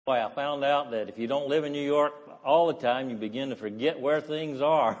Boy, I found out that if you don't live in New York all the time, you begin to forget where things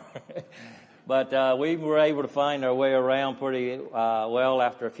are. But we were able to find our way around pretty well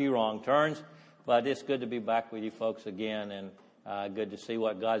after a few wrong turns. But it's good to be back with you folks again, and good to see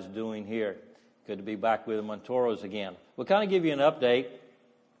what God's doing here. Good to be back with the Montoros again. We'll kind of give you an update.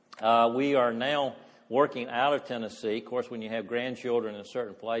 We are now working out of Tennessee. Of course, when you have grandchildren in a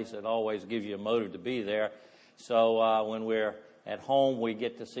certain place, it always gives you a motive to be there. So when we're at home, we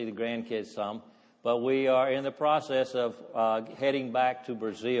get to see the grandkids some. But we are in the process of heading back to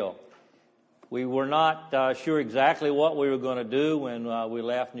Brazil. We were not sure exactly what we were going to do when we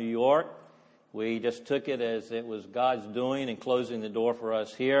left New York. We just took it as it was God's doing and closing the door for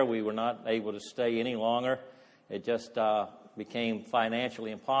us here. We were not able to stay any longer. It just became financially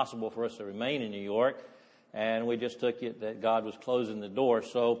impossible for us to remain in New York. And we just took it that God was closing the door.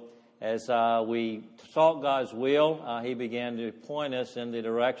 So as we sought God's will, He began to point us in the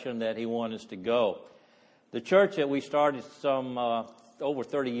direction that He wanted us to go. The church that we started some over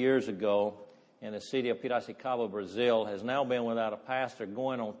 30 years ago in the city of Piracicaba, Brazil, has now been without a pastor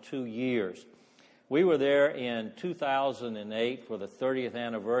going on 2 years. We were there in 2008 for the 30th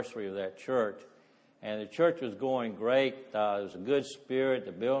anniversary of that church, and the church was going great. There was a good spirit.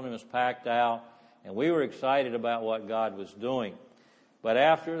 The building was packed out, and we were excited about what God was doing. But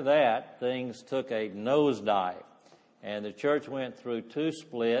after that, things took a nosedive, and the church went through 2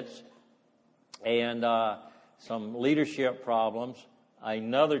 splits and some leadership problems.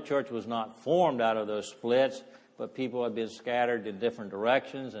 Another church was not formed out of those splits, but people had been scattered in different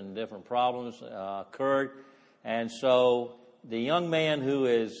directions and different problems occurred. And so the young man who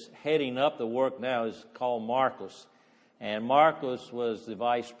is heading up the work now is called Marcos. And Marcos was the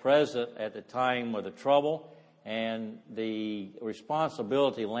vice president at the time of the trouble, and the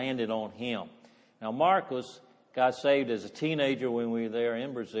responsibility landed on him. Now, Marcos got saved as a teenager when we were there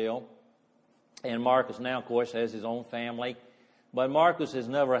in Brazil, and Marcos now, of course, has his own family. But Marcos has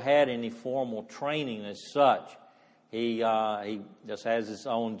never had any formal training as such. He just has his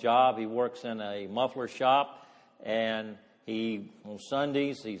own job. He works in a muffler shop, and on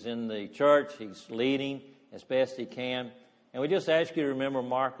Sundays, he's in the church. He's leading as best he can. And we just ask you to remember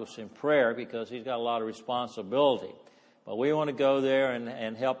Marcos in prayer because he's got a lot of responsibility. But we want to go there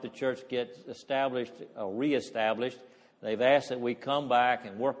and help the church get established, reestablished. They've asked that we come back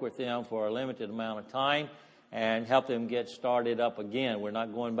and work with them for a limited amount of time and help them get started up again. We're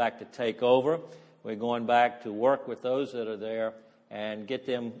not going back to take over. We're going back to work with those that are there and get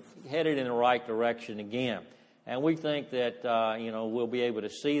them headed in the right direction again. And we think that we'll be able to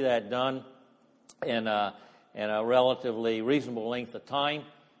see that done in a relatively reasonable length of time.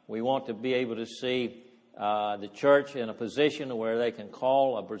 We want to be able to see the church in a position where they can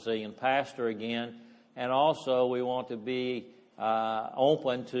call a Brazilian pastor again. And also we want to be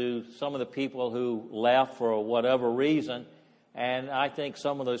open to some of the people who left for whatever reason, and I think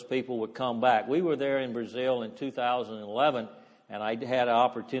some of those people would come back. We were there in Brazil in 2011, and I had an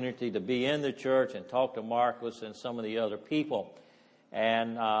opportunity to be in the church and talk to Marcos and some of the other people.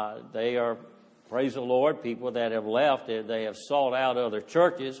 And they are, praise the Lord, people that have left. They have sought out other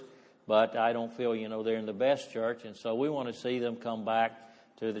churches, but I don't feel, they're in the best church, and so we want to see them come back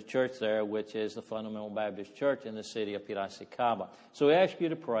to the church there, which is the Fundamental Baptist Church in the city of Piracicaba. So we ask you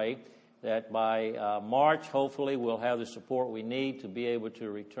to pray that by March, hopefully, we'll have the support we need to be able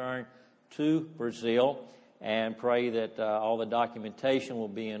to return to Brazil, and pray that all the documentation will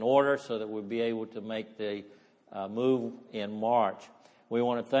be in order so that we'll be able to make the move in March. We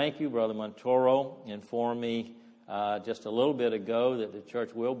want to thank you. Brother Montoro informed me just a little bit ago that the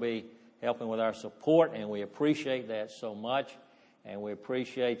church will be helping with our support, and we appreciate that so much. And we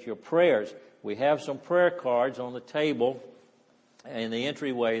appreciate your prayers. We have some prayer cards on the table in the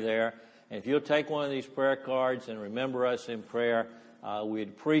entryway there. And if you'll take one of these prayer cards and remember us in prayer, we'd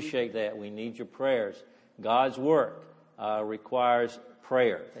appreciate that. We need your prayers. God's work requires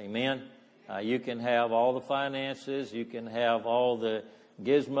prayer. Amen? You can have all the finances. You can have all the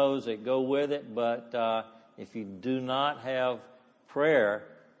gizmos that go with it. But if you do not have prayer,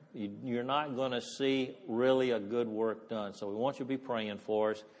 you're not going to see really a good work done. So we want you to be praying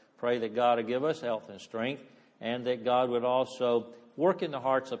for us. Pray that God will give us health and strength, and that God would also work in the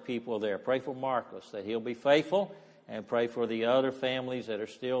hearts of people there. Pray for Marcos, that he'll be faithful, and pray for the other families that are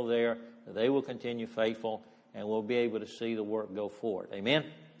still there, that they will continue faithful, and we'll be able to see the work go forward. Amen?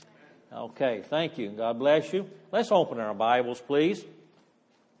 Okay, thank you. God bless you. Let's open our Bibles, please.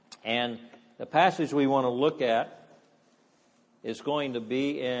 And the passage we want to look at is going to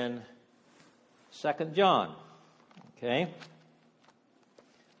be in 2 John, okay?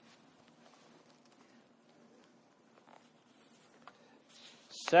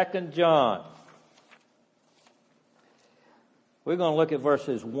 2 John. We're going to look at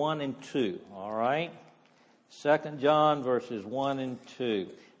verses 1 and 2, all right? 2 John verses 1 and 2.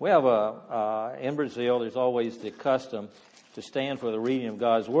 We have in Brazil, there's always the custom to stand for the reading of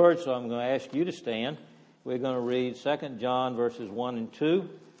God's Word, so I'm going to ask you to stand. We're going to read 2 John verses 1 and 2.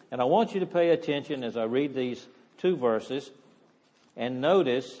 And I want you to pay attention as I read these two verses and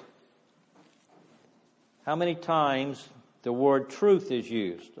notice how many times the word truth is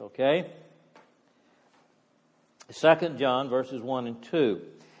used, okay? 2 John verses 1 and 2.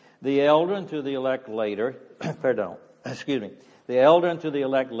 The elder unto the elect later, the elder unto the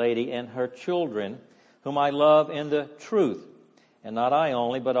elect lady and her children, whom I love in the truth, and not I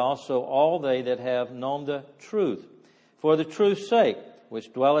only, but also all they that have known the truth, for the truth's sake,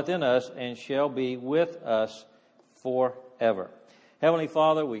 which dwelleth in us and shall be with us forever. Heavenly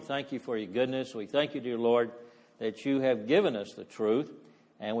Father, we thank you for your goodness. We thank you, dear Lord, that you have given us the truth.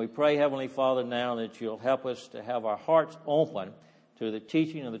 And we pray, Heavenly Father, now that you'll help us to have our hearts open to the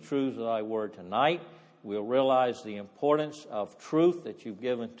teaching of the truths of thy word tonight. We'll realize the importance of truth that you've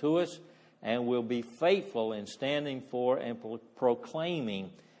given to us, and we'll be faithful in standing for and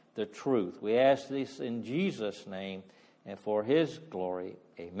proclaiming the truth. We ask this in Jesus' name and for his glory.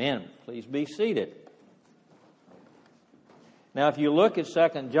 Amen. Please be seated. Now, if you look at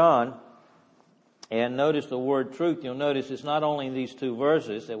 2 John and notice the word truth, you'll notice it's not only in these two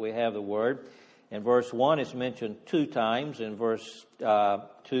verses that we have the word. In verse 1, it's mentioned 2 times. In verse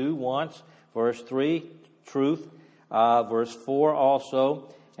 2, once. Verse 3, truth. Verse 4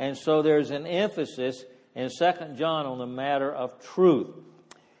 also. And so there's an emphasis in 2 John on the matter of truth.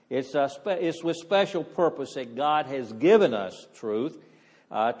 It's with special purpose that God has given us truth.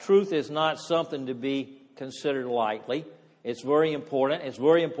 Truth is not something to be considered lightly. It's very important. It's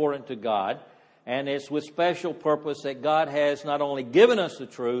very important to God. And it's with special purpose that God has not only given us the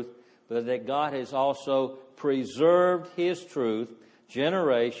truth, but that God has also preserved his truth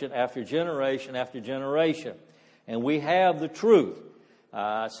generation after generation after generation. And we have the truth.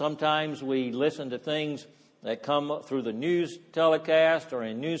 Sometimes we listen to things that come through the news telecast or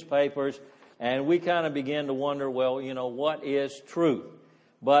in newspapers, and we kind of begin to wonder, well, what is truth?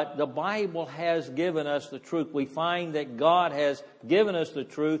 But the Bible has given us the truth. We find that God has given us the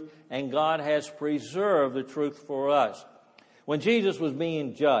truth, and God has preserved the truth for us. When Jesus was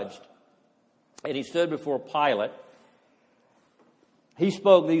being judged, and he stood before Pilate, he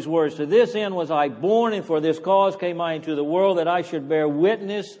spoke these words, "To this end was I born, and for this cause came I into the world, that I should bear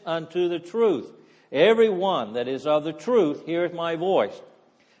witness unto the truth. Every one that is of the truth heareth my voice."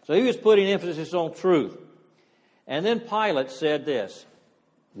 So he was putting emphasis on truth. And then Pilate said this,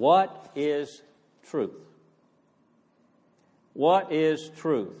 "What is truth?" What is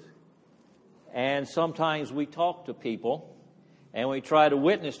truth? And sometimes we talk to people and we try to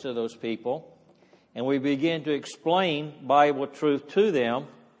witness to those people and we begin to explain Bible truth to them,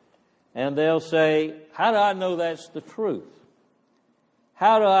 and they'll say, "How do I know that's the truth?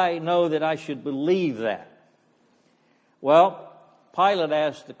 How do I know that I should believe that?" Well, Pilate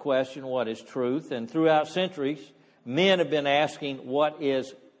asked the question, what is truth? And throughout centuries, men have been asking, what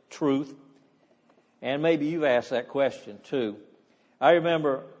is truth? And maybe you've asked that question too. I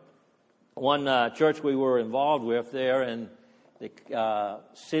remember one church we were involved with there in the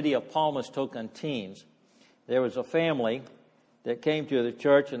city of Palmas, Tocantins. There was a family that came to the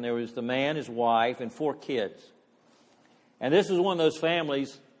church, and there was the man, his wife, and 4 kids. And this is one of those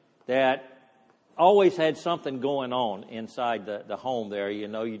families that always had something going on inside the home there.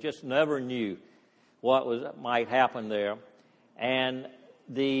 You just never knew what might happen there. And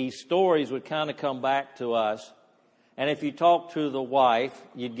the stories would kind of come back to us. And if you talk to the wife,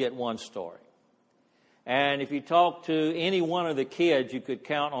 you'd get one story. And if you talk to any one of the kids, you could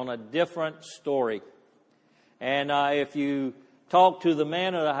count on a different story. And if you talk to the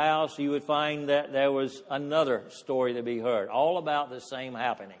man of the house, you would find that there was another story to be heard, all about the same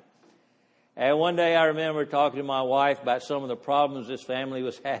happening. And one day I remember talking to my wife about some of the problems this family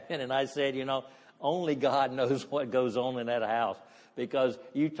was having, and I said, only God knows what goes on in that house. Because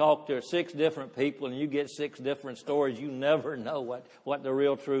you talk to 6 different people and you get 6 different stories, you never know what the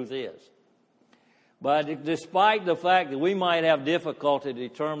real truth is. But despite the fact that we might have difficulty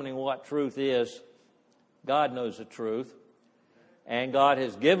determining what truth is, God knows the truth. And God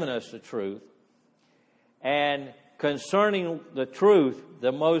has given us the truth. And concerning the truth,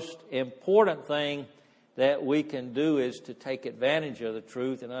 the most important thing that we can do is to take advantage of the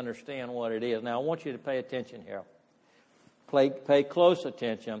truth and understand what it is. Now, I want you to pay attention here. Pay close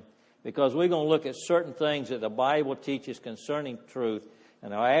attention, because we're going to look at certain things that the Bible teaches concerning truth.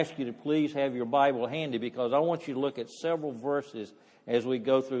 And I ask you to please have your Bible handy, because I want you to look at several verses as we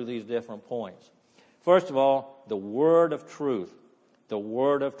go through these different points. First of all, the word of truth. The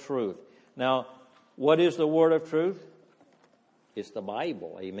word of truth. Now, what is the word of truth? It's the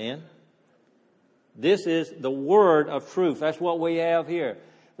Bible. Amen? This is the word of truth. That's what we have here.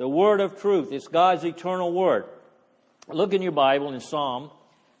 The word of truth. It's God's eternal word. Look in your Bible in Psalm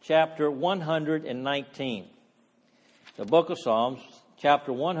chapter 119. The book of Psalms,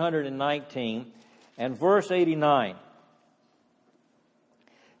 chapter 119 and verse 89.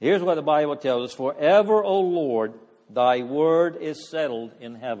 Here's what the Bible tells us. Forever, O Lord, thy word is settled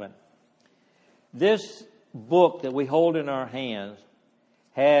in heaven. This book that we hold in our hands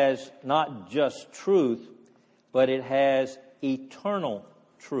has not just truth, but it has eternal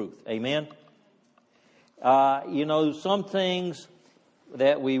truth. Amen? Some things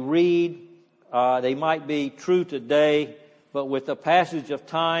that we read, they might be true today, but with the passage of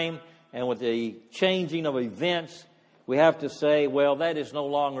time and with the changing of events, we have to say, well, that is no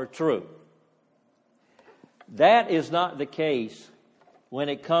longer true. That is not the case when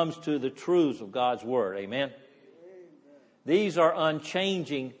it comes to the truths of God's Word. Amen? These are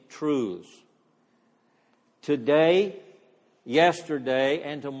unchanging truths. Today, yesterday,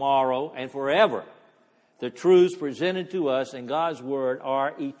 and tomorrow, and forever, the truths presented to us in God's Word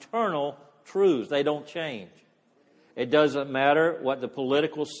are eternal truths. They don't change. It doesn't matter what the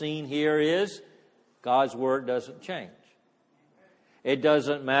political scene here is. God's Word doesn't change. It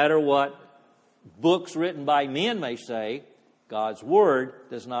doesn't matter what books written by men may say. God's Word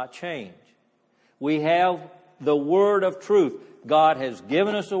does not change. We have the Word of truth. God has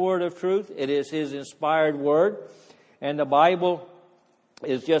given us the Word of truth. It is His inspired Word. And the Bible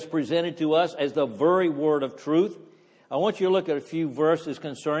is just presented to us as the very Word of truth. I want you to look at a few verses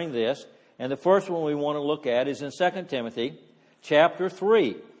concerning this. And the first one we want to look at is in 2 Timothy chapter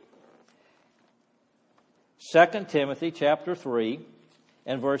 3. 2 Timothy chapter 3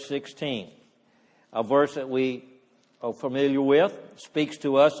 and verse 16. A verse that we are familiar with, speaks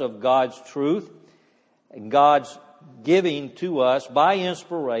to us of God's truth and God's giving to us by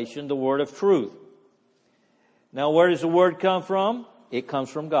inspiration the word of truth. Now, where does the word come from? It comes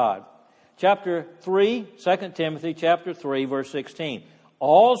from God. Chapter 3, 2 Timothy chapter 3, verse 16.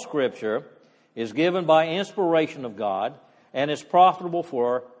 All Scripture is given by inspiration of God and is profitable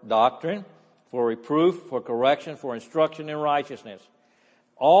for doctrine, for reproof, for correction, for instruction in righteousness.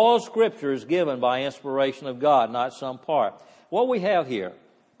 All Scripture is given by inspiration of God, not some part. What we have here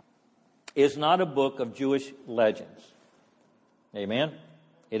is not a book of Jewish legends. Amen?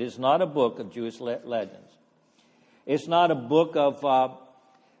 It is not a book of Jewish legends. It's not a book of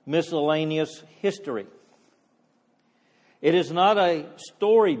miscellaneous history. It is not a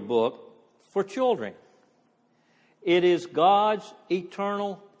storybook for children. It is God's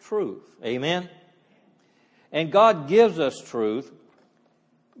eternal truth. Amen? And God gives us truth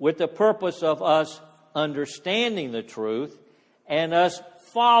with the purpose of us understanding the truth and us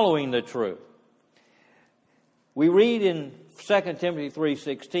following the truth. We read in 2 Timothy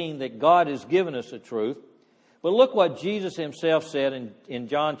 3:16 that God has given us the truth. But look what Jesus Himself said in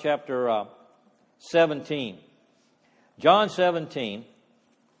John chapter 17. John 17,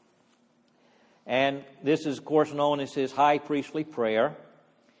 and this is, of course, known as His high priestly prayer.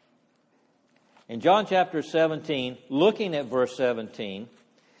 In John chapter 17, looking at verse 17,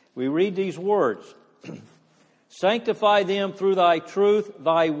 we read these words. Sanctify them through thy truth.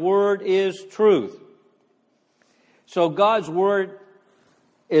 Thy word is truth. So God's word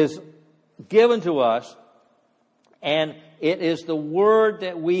is given to us, and it is the word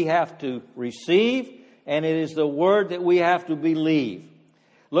that we have to receive, and it is the word that we have to believe.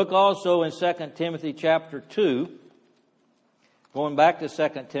 Look also in 2 Timothy chapter 2, going back to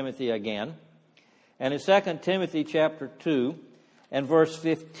 2 Timothy again, and in 2 Timothy chapter 2 and verse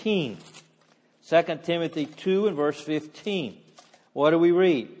 15. 2 Timothy 2 and verse 15. What do we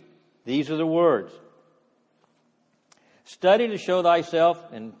read? These are the words. Study to show thyself,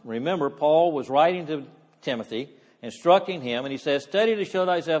 and remember, Paul was writing to Timothy, instructing him, and he says, study to show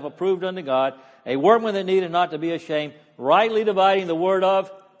thyself approved unto God, a workman that needeth not to be ashamed, rightly dividing the word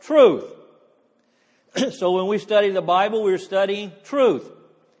of truth. So when we study the Bible, we're studying truth.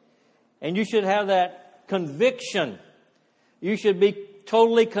 And you should have that conviction. You should be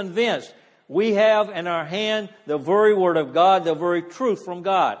totally convinced. We have in our hand the very Word of God, the very truth from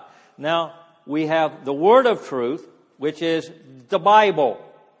God. Now, we have the Word of truth, which is the Bible.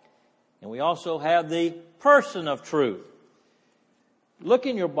 And we also have the person of truth. Look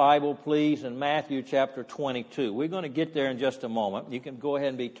in your Bible, please, in Matthew chapter 22. We're going to get there in just a moment. You can go ahead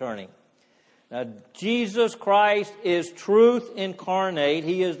and be turning. Now, Jesus Christ is truth incarnate.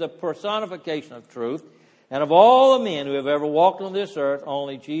 He is the personification of truth. And of all the men who have ever walked on this earth,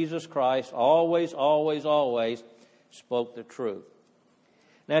 only Jesus Christ always, always, always spoke the truth.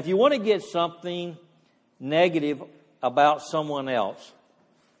 Now, if you want to get something negative about someone else,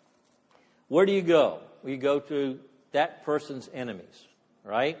 where do you go? You go to that person's enemies,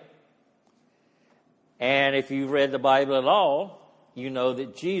 right? And if you've read the Bible at all, you know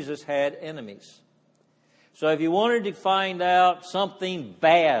that Jesus had enemies. So if you wanted to find out something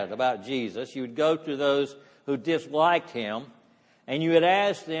bad about Jesus, you would go to those who disliked him, and you would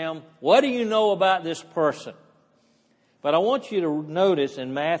ask them, what do you know about this person? But I want you to notice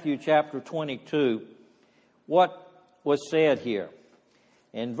in Matthew chapter 22 what was said here.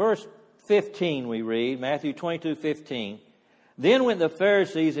 In verse 15 we read, Matthew 22:15, then went the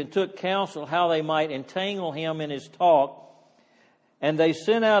Pharisees and took counsel how they might entangle him in his talk, and they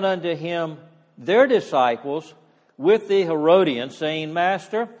sent out unto him their disciples with the Herodians, saying,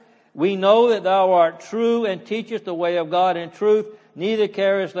 Master, we know that thou art true and teachest the way of God in truth, neither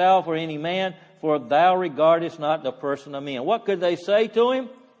carest thou for any man, for thou regardest not the person of men. What could they say to him?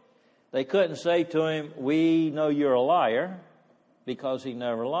 They couldn't say to him, we know you're a liar, because he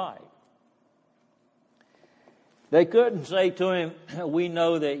never lied. They couldn't say to him, we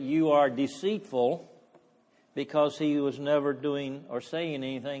know that you are deceitful, because he was never doing or saying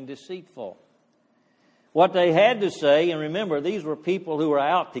anything deceitful. What they had to say, and remember, these were people who were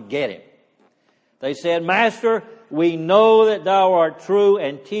out to get him. They said, Master, we know that thou art true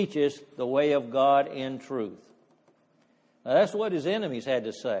and teachest the way of God in truth. Now that's what his enemies had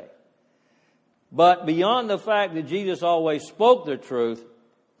to say. But beyond the fact that Jesus always spoke the truth,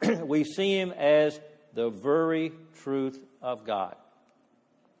 we see him as the very truth of God.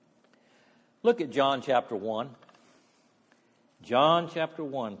 Look at John chapter 1. John chapter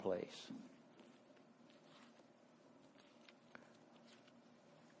 1, please.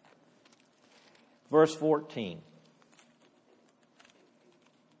 Verse 14.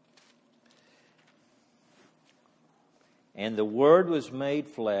 And the Word was made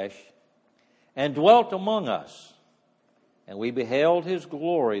flesh and dwelt among us. And we beheld his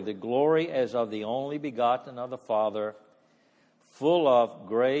glory, the glory as of the only begotten of the Father, full of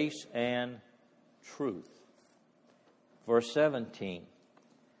grace and truth. Verse 17.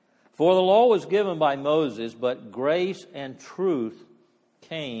 For the law was given by Moses, but grace and truth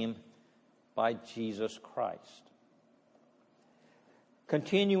came by Jesus Christ.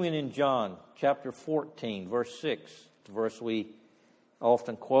 Continuing in John chapter 14, verse 6, the verse we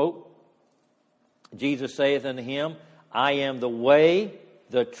often quote, Jesus saith unto him, I am the way,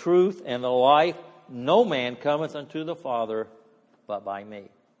 the truth, and the life. No man cometh unto the Father but by me.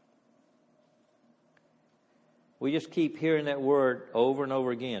 We just keep hearing that word over and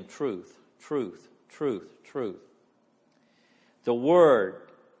over again. Truth, truth, truth, truth. The Word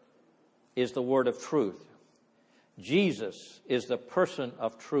is the word of truth. Jesus is the person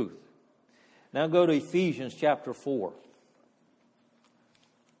of truth. Now go to Ephesians chapter 4.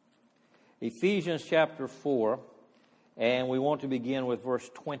 Ephesians chapter 4, and we want to begin with verse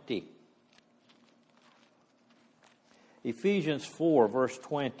 20. Ephesians 4, verse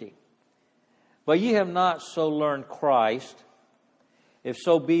 20. But ye have not so learned Christ, if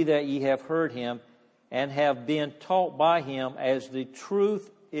so be that ye have heard him, and have been taught by him, as the truth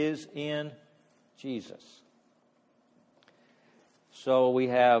is in Jesus. So we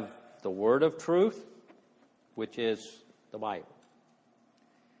have the word of truth, which is the Bible.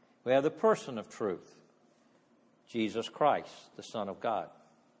 We have the person of truth, Jesus Christ, the Son of God.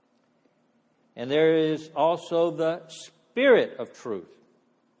 And there is also the Spirit of truth.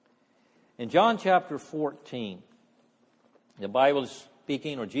 In John chapter 14, the Bible is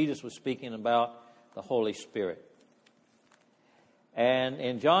speaking, or Jesus was speaking about the Holy Spirit. And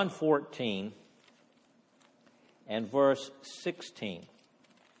in John 14 and verse 16,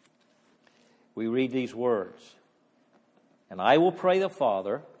 we read these words, And I will pray the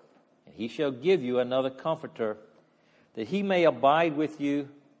Father, and he shall give you another Comforter, that he may abide with you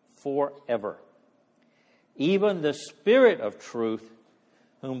forever. Even the Spirit of truth,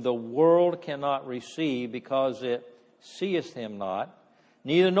 whom the world cannot receive, because it seeth him not,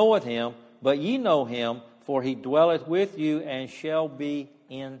 neither knoweth him, but ye know him, for he dwelleth with you and shall be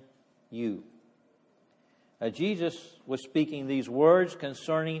in you. Now, Jesus was speaking these words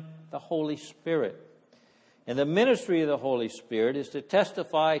concerning the Holy Spirit. And the ministry of the Holy Spirit is to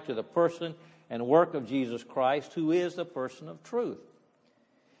testify to the person and work of Jesus Christ, who is the person of truth.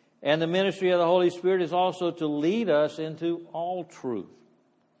 And the ministry of the Holy Spirit is also to lead us into all truth.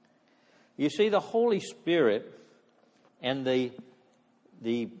 You see, the Holy Spirit and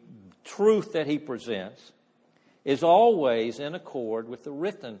the truth that he presents is always in accord with the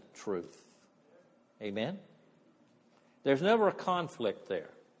written truth. Amen? There's never a conflict there.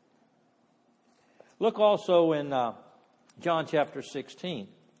 Look also in John chapter 16.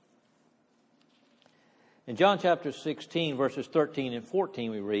 In John chapter 16, verses 13 and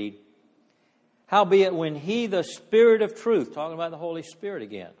 14, we read, "Howbeit when He, the Spirit of truth," talking about the Holy Spirit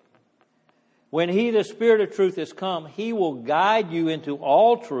again, "when He, the Spirit of truth, is come, He will guide you into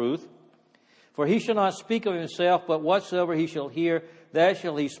all truth. For He shall not speak of Himself, but whatsoever He shall hear, that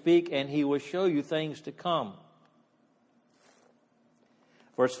shall He speak, and He will show you things to come."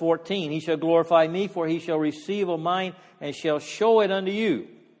 Verse 14, "He shall glorify Me, for He shall receive of mine, and shall show it unto you."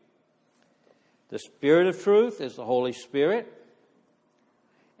 The Spirit of truth is the Holy Spirit.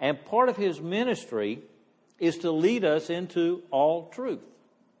 And part of His ministry is to lead us into all truth.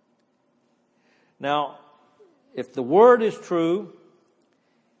 Now, if the Word is true,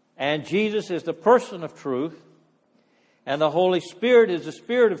 and Jesus is the person of truth, and the Holy Spirit is the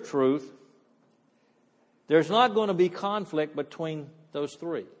Spirit of truth, there's not going to be conflict between those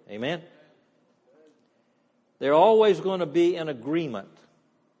three. Amen? They're always going to be in agreement.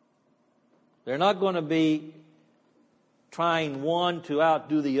 They're not going to be trying one to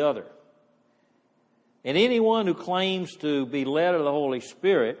outdo the other. And anyone who claims to be led of the Holy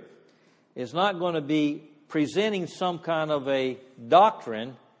Spirit is not going to be presenting some kind of a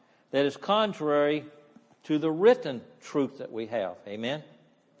doctrine that is contrary to the written truth that we have. Amen?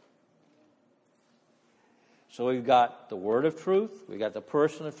 So we've got the Word of truth, we've got the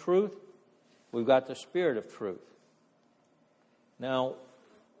person of truth, we've got the Spirit of truth. Now,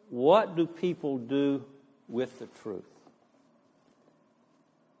 what do people do with the truth?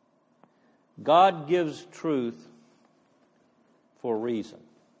 God gives truth for a reason.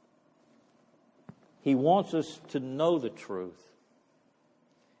 He wants us to know the truth.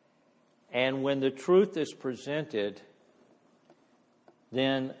 And when the truth is presented,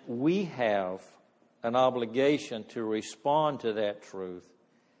 then we have an obligation to respond to that truth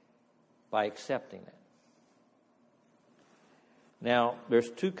by accepting it. Now, there's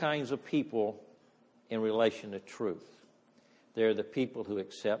two kinds of people in relation to truth. There are the people who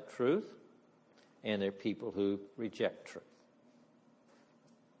accept truth, and there are people who reject truth.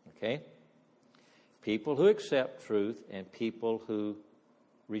 Okay? People who accept truth and people who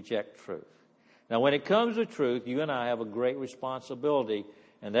reject truth. Now, when it comes to truth, you and I have a great responsibility,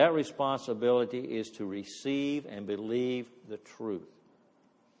 and that responsibility is to receive and believe the truth.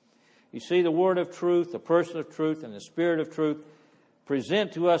 You see, the Word of truth, the person of truth, and the Spirit of truth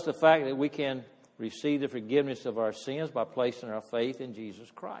present to us the fact that we can receive the forgiveness of our sins by placing our faith in Jesus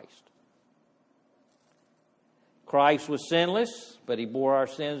Christ. Christ was sinless, but He bore our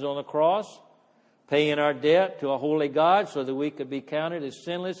sins on the cross, paying our debt to a holy God so that we could be counted as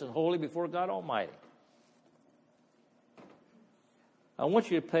sinless and holy before God Almighty. I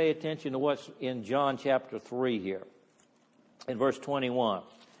want you to pay attention to what's in John chapter 3 here, in verse 21.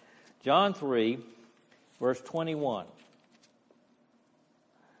 John 3, verse 21.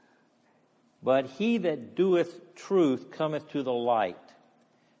 "But he that doeth truth cometh to the light,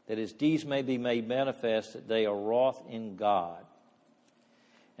 that his deeds may be made manifest, that they are wrought in God."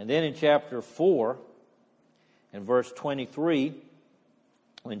 And then in chapter 4, in verse 23,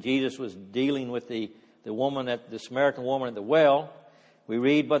 when Jesus was dealing with the Samaritan woman at the well, we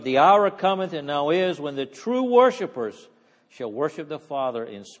read, "But the hour cometh, and now is, when the true worshipers shall worship the Father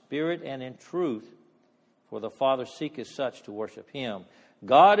in spirit and in truth, for the Father seeketh such to worship Him.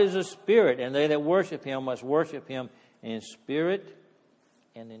 God is a spirit, and they that worship Him must worship Him in spirit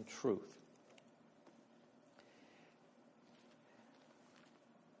and in truth."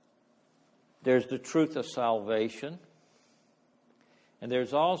 There's the truth of salvation, and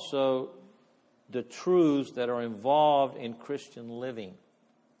there's also the truths that are involved in Christian living.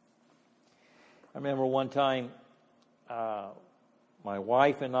 I remember one time my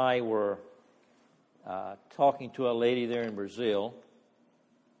wife and I were talking to a lady there in Brazil,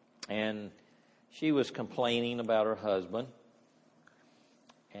 and she was complaining about her husband.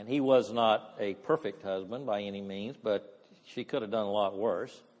 And he was not a perfect husband by any means, but she could have done a lot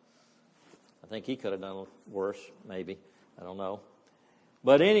worse. I think he could have done worse, maybe. I don't know.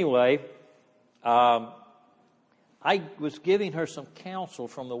 But anyway, I was giving her some counsel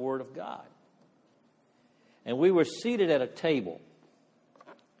from the Word of God. And we were seated at a table.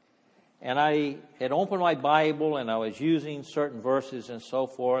 And I had opened my Bible, and I was using certain verses and so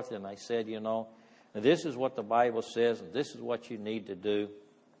forth. And I said, this is what the Bible says, and this is what you need to do.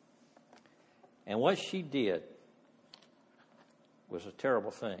 And what she did was a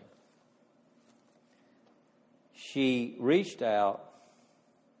terrible thing. She reached out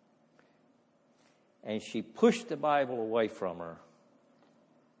and she pushed the Bible away from her.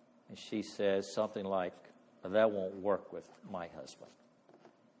 And she says something like, but that won't work with my husband.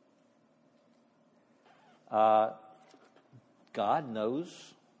 God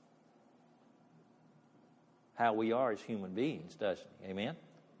knows how we are as human beings, doesn't he? Amen?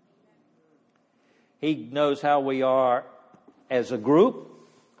 He knows how we are as a group,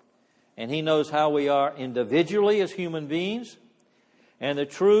 and he knows how we are individually as human beings. And the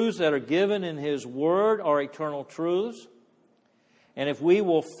truths that are given in his word are eternal truths. And if we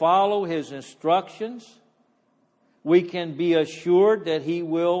will follow his instructions, we can be assured that he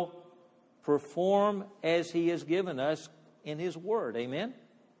will perform as he has given us in his word. Amen?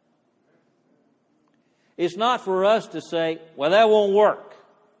 It's not for us to say, well, that won't work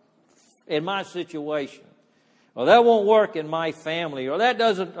in my situation. Or that won't work in my family. Or that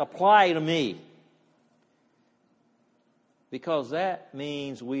doesn't apply to me. Because that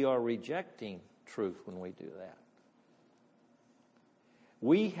means we are rejecting truth when we do that.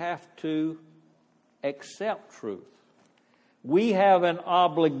 We have to accept truth. We have an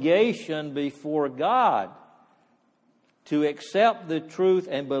obligation before God to accept the truth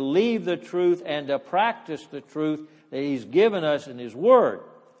and believe the truth and to practice the truth that he's given us in his word.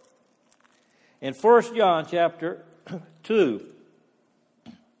 In 1 John chapter 2,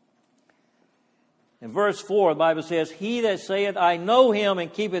 in verse 4, the Bible says, "He that saith, I know him,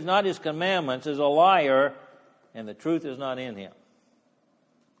 and keepeth not his commandments, is a liar, and the truth is not in him."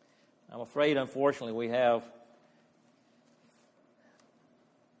 I'm afraid, unfortunately, we have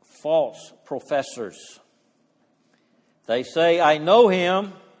false professors. They say, I know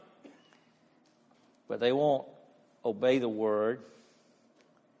him, but they won't obey the word.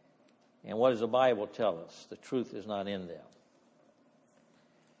 And what does the Bible tell us? The truth is not in them.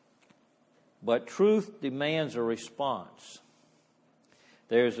 But truth demands a response.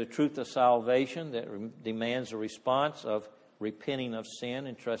 There's a truth of salvation that demands a response of repenting of sin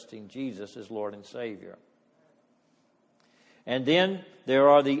and trusting Jesus as Lord and Savior. And then there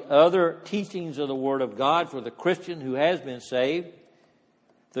are the other teachings of the Word of God for the Christian who has been saved.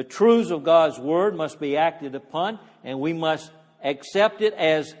 The truths of God's Word must be acted upon, and we must accept it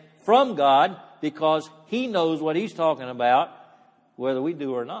as from God because He knows what He's talking about, whether we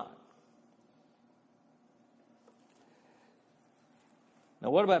do or not. Now,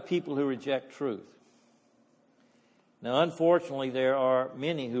 what about people who reject truth? Now, unfortunately, there are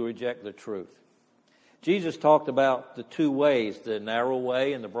many who reject the truth. Jesus talked about the two ways, the narrow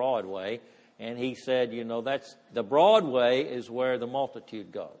way and the broad way, and he said, that's the broad way is where the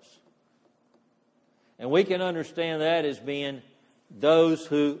multitude goes. And we can understand that as being those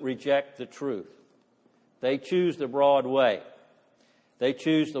who reject the truth. They choose the broad way. They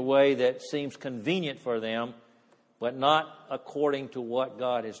choose the way that seems convenient for them, but not according to what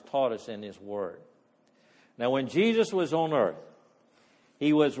God has taught us in His Word. Now, when Jesus was on earth,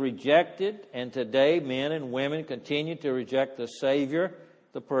 He was rejected, and today men and women continue to reject the Savior,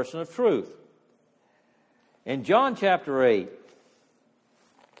 the person of truth. In John chapter 8,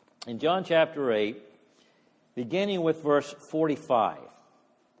 beginning with verse 45,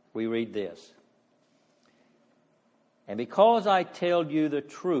 we read this. "And because I tell you the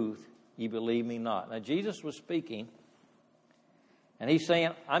truth, ye believe me not." Now, Jesus was speaking, and He's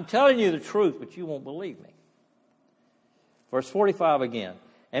saying, I'm telling you the truth, but you won't believe me. Verse 45 again.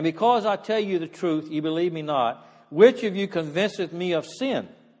 "And because I tell you the truth, ye believe me not. Which of you convinceth me of sin?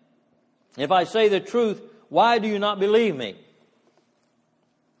 If I say the truth, why do you not believe me?"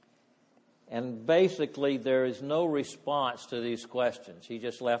 And basically, there is no response to these questions. He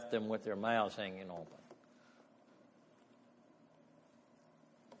just left them with their mouths hanging open.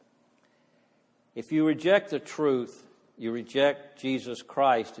 If you reject the truth, you reject Jesus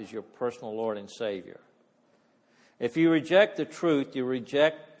Christ as your personal Lord and Savior. If you reject the truth, you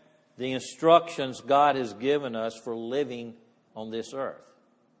reject the instructions God has given us for living on this earth.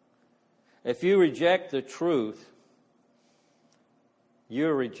 If you reject the truth,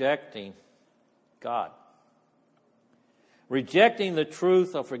 you're rejecting God. Rejecting the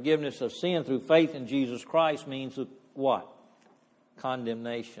truth of forgiveness of sin through faith in Jesus Christ means what?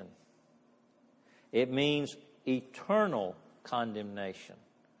 Condemnation. It means eternal condemnation.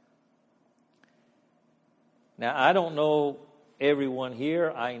 Now, I don't know everyone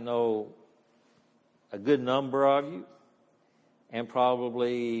here. I know a good number of you, and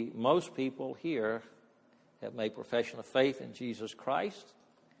probably most people here have made profession of faith in Jesus Christ.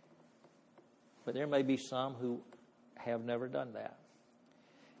 But there may be some who have never done that.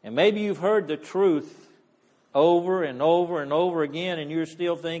 And maybe you've heard the truth over and over and over again, and you're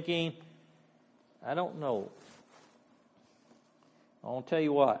still thinking, I don't know. I want to tell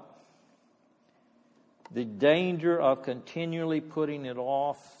you what. The danger of continually putting it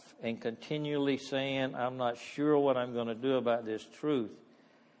off and continually saying, I'm not sure what I'm going to do about this truth,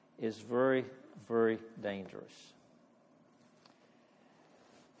 is very, very dangerous.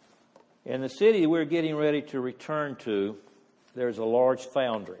 In the city we're getting ready to return to, there's a large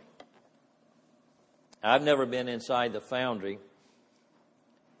foundry. I've never been inside the foundry,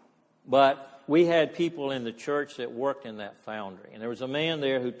 but we had people in the church that worked in that foundry. And there was a man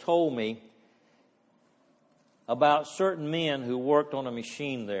there who told me about certain men who worked on a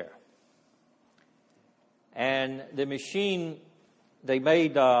machine there. And the machine, they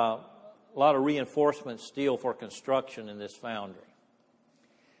made a lot of reinforcement steel for construction in this foundry.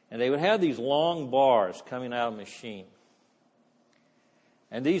 And they would have these long bars coming out of the machine.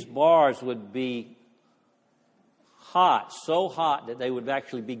 And these bars would be hot, so hot that they would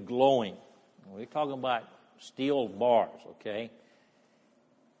actually be glowing. We're talking about steel bars, okay?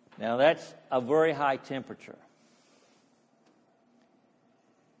 Now that's a very high temperature.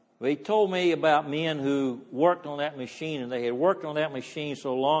 He told me about men who worked on that machine, and they had worked on that machine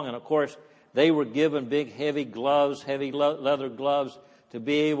so long, and of course they were given big heavy gloves, heavy leather gloves, to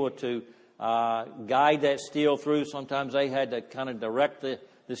be able to guide that steel through. Sometimes they had to kind of direct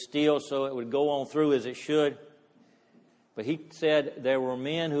the steel so it would go on through as it should. But he said there were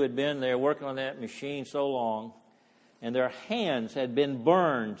men who had been there working on that machine so long, and their hands had been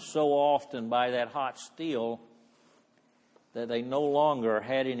burned so often by that hot steel that they no longer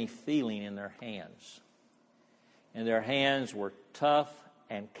had any feeling in their hands. And their hands were tough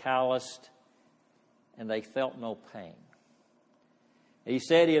and calloused, and they felt no pain. He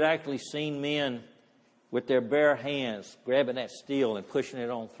said he had actually seen men with their bare hands grabbing that steel and pushing it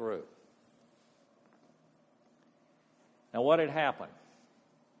on through. Now, what had happened?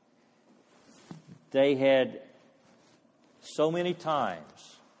 They had so many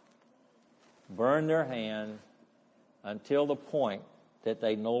times burned their hand until the point that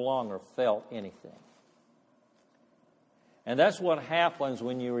they no longer felt anything. And that's what happens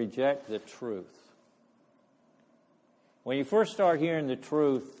when you reject the truth. When you first start hearing the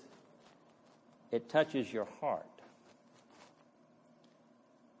truth, it touches your heart.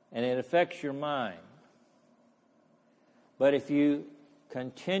 And it affects your mind. But if you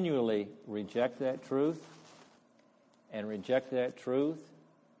continually reject that truth and reject that truth,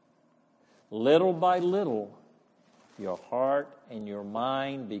 little by little, your heart and your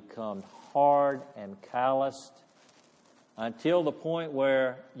mind become hard and calloused until the point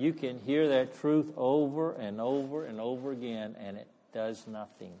where you can hear that truth over and over and over again, and it does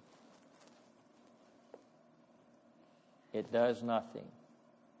nothing. It does nothing.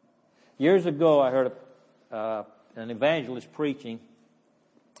 Years ago, I heard an evangelist preaching,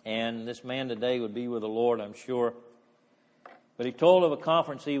 and this man today would be with the Lord, I'm sure. But he told of a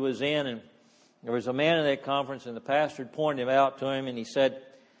conference he was in, and there was a man in that conference, and the pastor had pointed him out to him, and he said,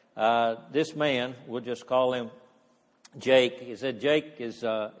 this man, we'll just call him Jake. He said, Jake he's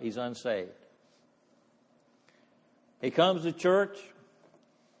unsaved. He comes to church,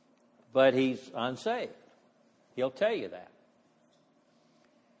 but he's unsaved. He'll tell you that.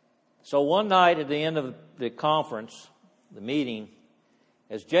 So one night at the end of the conference, the meeting,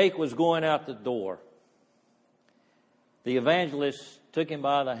 as Jake was going out the door, the evangelist took him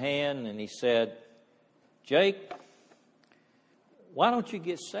by the hand and he said, Jake, why don't you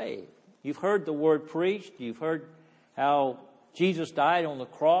get saved? You've heard the word preached. You've heard how Jesus died on the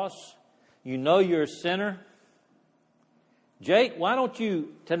cross. You know you're a sinner. Jake, why don't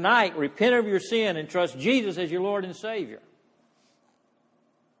you tonight repent of your sin and trust Jesus as your Lord and Savior?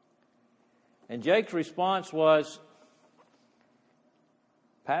 And Jake's response was,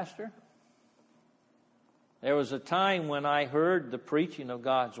 Pastor, there was a time when I heard the preaching of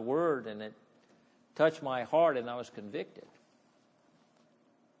God's Word and it touched my heart and I was convicted.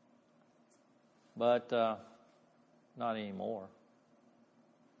 But not anymore.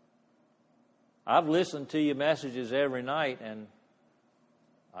 I've listened to your messages every night and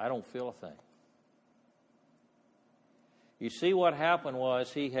I don't feel a thing. You see, what happened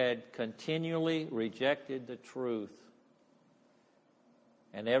was he had continually rejected the truth.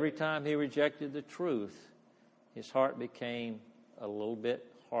 And every time he rejected the truth, his heart became a little bit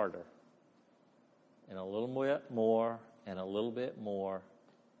harder. And a little bit more, and a little bit more,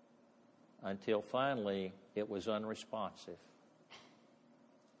 until finally it was unresponsive.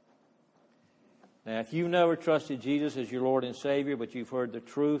 Now, if you've never trusted Jesus as your Lord and Savior, but you've heard the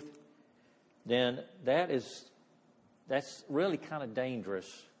truth, then that's really kind of dangerous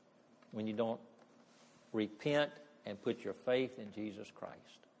when you don't repent and put your faith in Jesus Christ.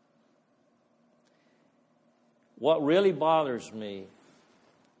 What really bothers me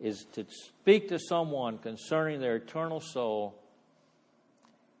is to speak to someone concerning their eternal soul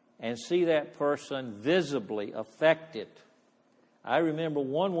and see that person visibly affected. I remember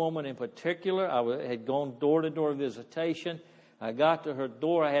one woman in particular. I had gone door-to-door visitation. I got to her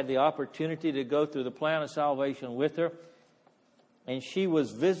door. I had the opportunity to go through the plan of salvation with her, and she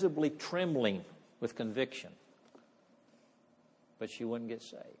was visibly trembling with conviction. But she wouldn't get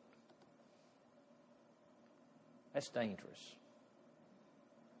saved. That's dangerous.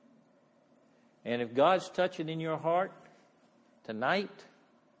 And if God's touching in your heart tonight,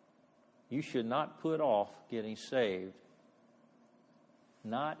 you should not put off getting saved,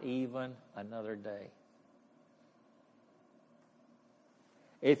 not even another day.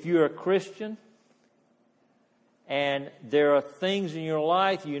 If you're a Christian and there are things in your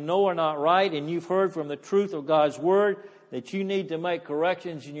life you know are not right, and you've heard from the truth of God's Word that you need to make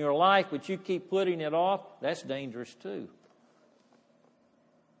corrections in your life, but you keep putting it off, that's dangerous too.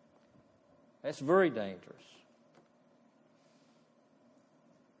 That's very dangerous.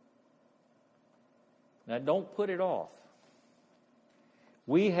 Now, don't put it off.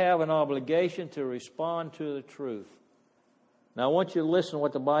 We have an obligation to respond to the truth. Now, I want you to listen to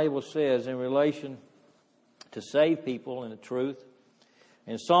what the Bible says in relation to save people in the truth.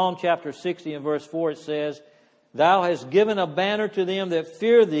 In Psalm chapter 60 and verse 4 it says, "Thou hast given a banner to them that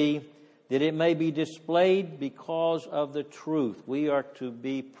fear thee, that it may be displayed because of the truth." We are to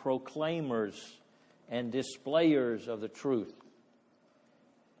be proclaimers and displayers of the truth.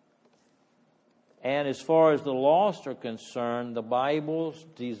 And as far as the lost are concerned, the Bible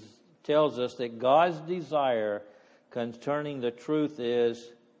tells us that God's desire concerning the truth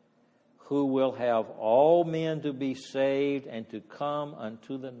is, who will have all men to be saved and to come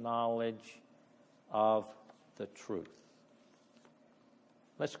unto the knowledge of the truth.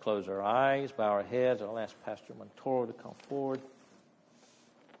 Let's close our eyes, bow our heads. I'll ask Pastor Montoro to come forward.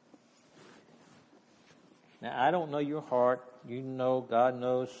 Now, I don't know your heart. You know, God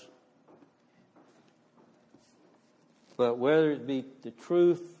knows. But whether it be the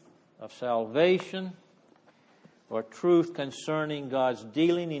truth of salvation or truth concerning God's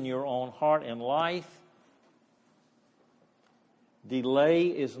dealing in your own heart and life, delay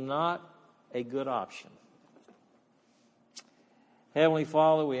is not a good option. Heavenly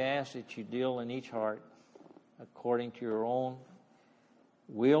Father, we ask that you deal in each heart according to your own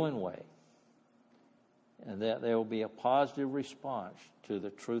will and way, and that there will be a positive response to the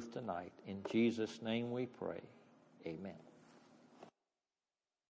truth tonight. In Jesus' name we pray. Amen.